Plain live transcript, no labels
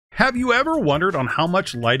Have you ever wondered on how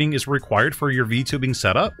much lighting is required for your VTubing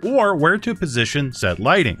setup, or where to position said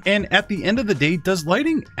lighting? And at the end of the day, does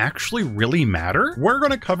lighting actually really matter? We're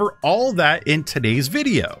going to cover all that in today's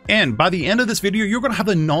video. And by the end of this video, you're going to have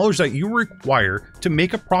the knowledge that you require to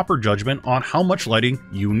make a proper judgment on how much lighting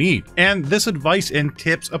you need. And this advice and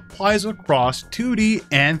tips applies across 2D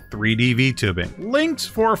and 3D VTubing. Links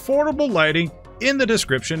for affordable lighting in the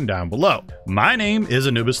description down below. My name is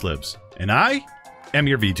AnubisLibs, and I am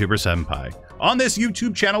your VtuberSenpai. On this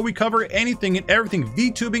YouTube channel, we cover anything and everything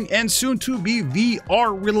VTubing and soon to be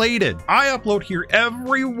VR related. I upload here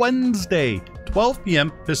every Wednesday, 12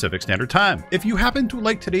 p.m. Pacific Standard Time. If you happen to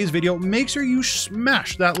like today's video, make sure you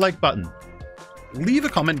smash that like button. Leave a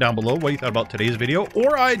comment down below what you thought about today's video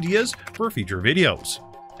or ideas for future videos.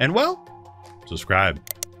 And well, subscribe.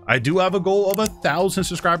 I do have a goal of 1,000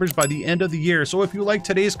 subscribers by the end of the year, so if you like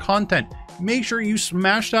today's content, make sure you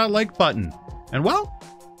smash that like button. And well,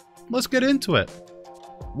 let's get into it.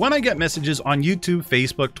 When I get messages on YouTube,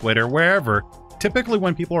 Facebook, Twitter, wherever, typically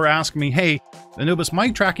when people are asking me, hey, Anubis, my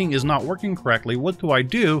tracking is not working correctly, what do I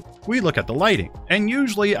do? We look at the lighting. And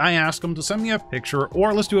usually I ask them to send me a picture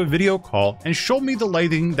or let's do a video call and show me the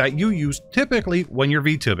lighting that you use typically when you're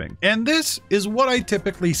VTubing. And this is what I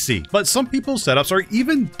typically see. But some people's setups are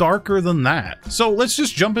even darker than that. So let's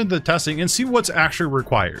just jump into the testing and see what's actually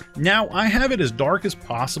required. Now I have it as dark as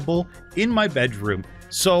possible in my bedroom.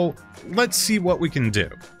 So let's see what we can do.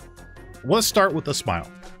 Let's start with a smile.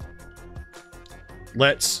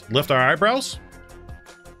 Let's lift our eyebrows,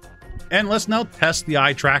 and let's now test the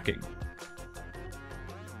eye tracking.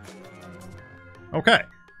 Okay,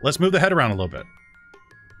 let's move the head around a little bit.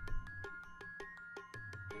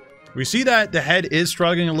 We see that the head is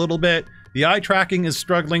struggling a little bit. The eye tracking is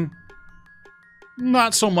struggling.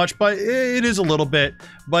 Not so much, but it is a little bit,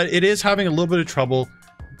 but it is having a little bit of trouble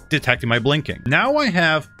detecting my blinking. Now I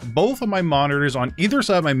have both of my monitors on either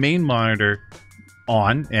side of my main monitor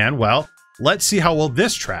on, and well, let's see how well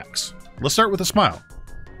this tracks. Let's start with a smile.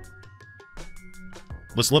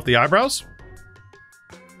 Let's lift the eyebrows.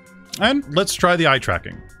 And let's try the eye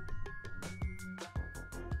tracking.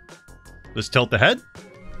 Let's tilt the head.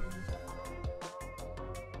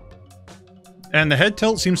 And the head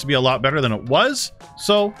tilt seems to be a lot better than it was.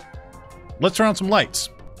 So let's turn on some lights.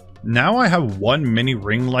 Now I have one mini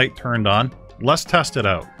ring light turned on. Let's test it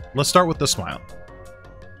out. Let's start with the smile.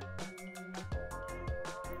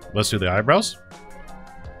 Let's do the eyebrows.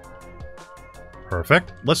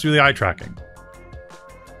 Perfect. Let's do the eye tracking.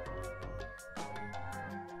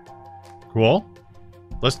 Cool.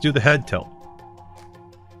 Let's do the head tilt.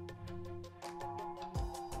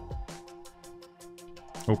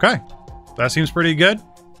 Okay. That seems pretty good.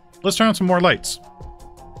 Let's turn on some more lights.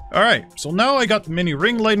 Alright, so now I got the mini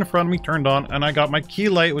ring light in front of me turned on, and I got my key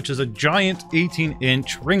light, which is a giant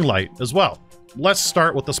 18-inch ring light as well. Let's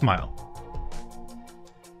start with the smile.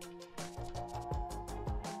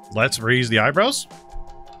 Let's raise the eyebrows.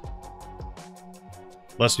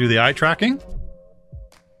 Let's do the eye tracking.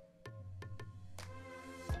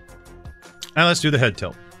 And let's do the head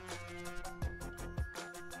tilt.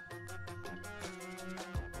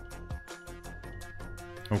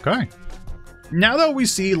 Okay. Now that we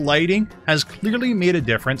see lighting has clearly made a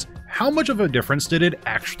difference, how much of a difference did it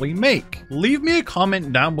actually make? Leave me a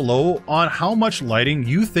comment down below on how much lighting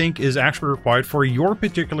you think is actually required for your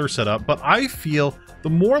particular setup, but I feel the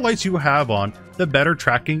more lights you have on, the better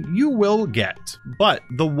tracking you will get. But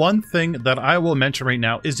the one thing that I will mention right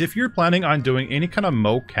now is if you're planning on doing any kind of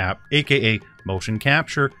mocap, aka motion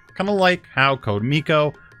capture, kind of like how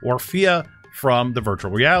CodeMiko or Fia from the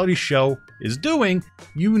virtual reality show is doing,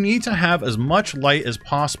 you need to have as much light as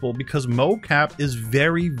possible because mocap is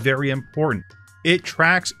very, very important. It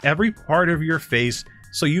tracks every part of your face,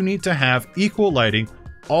 so you need to have equal lighting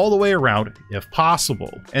all the way around if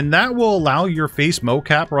possible. And that will allow your face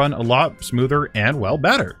mocap run a lot smoother and well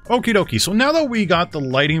better. Okie dokie, so now that we got the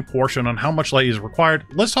lighting portion on how much light is required,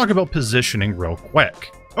 let's talk about positioning real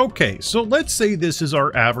quick. Okay, so let's say this is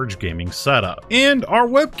our average gaming setup and our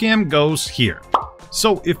webcam goes here.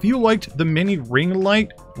 So if you liked the mini ring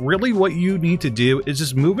light, really what you need to do is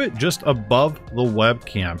just move it just above the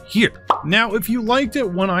webcam here. Now, if you liked it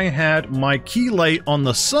when I had my key light on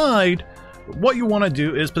the side, what you want to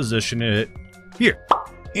do is position it here.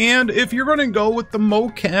 And if you're going to go with the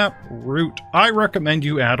mocap route, I recommend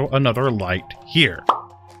you add another light here.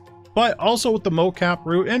 But also with the mocap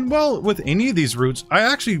route, and well, with any of these routes, I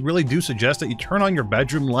actually really do suggest that you turn on your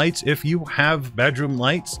bedroom lights if you have bedroom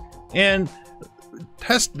lights and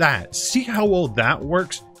test that. See how well that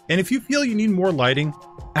works. And if you feel you need more lighting,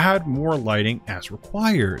 add more lighting as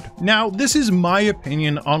required. Now, this is my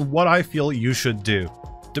opinion on what I feel you should do.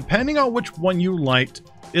 depending on which one you liked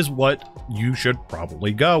is what you should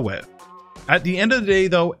probably go with. At the end of the day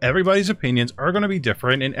though, everybody's opinions are going to be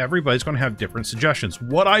different and everybody's going to have different suggestions.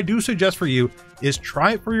 What I do suggest for you is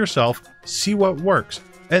try it for yourself, see what works,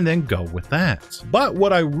 and then go with that. But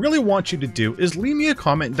what I really want you to do is leave me a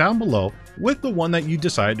comment down below with the one that you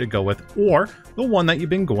decided to go with or the one that you've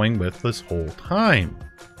been going with this whole time.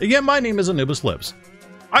 Again, my name is Anubis Lives.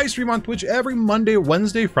 I stream on Twitch every Monday,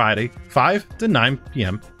 Wednesday, Friday, 5 to 9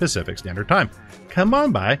 p.m. Pacific Standard Time. Come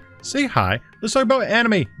on by, say hi, let's talk about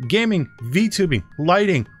anime, gaming, VTubing,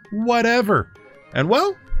 lighting, whatever. And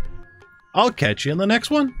well, I'll catch you in the next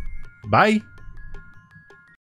one. Bye.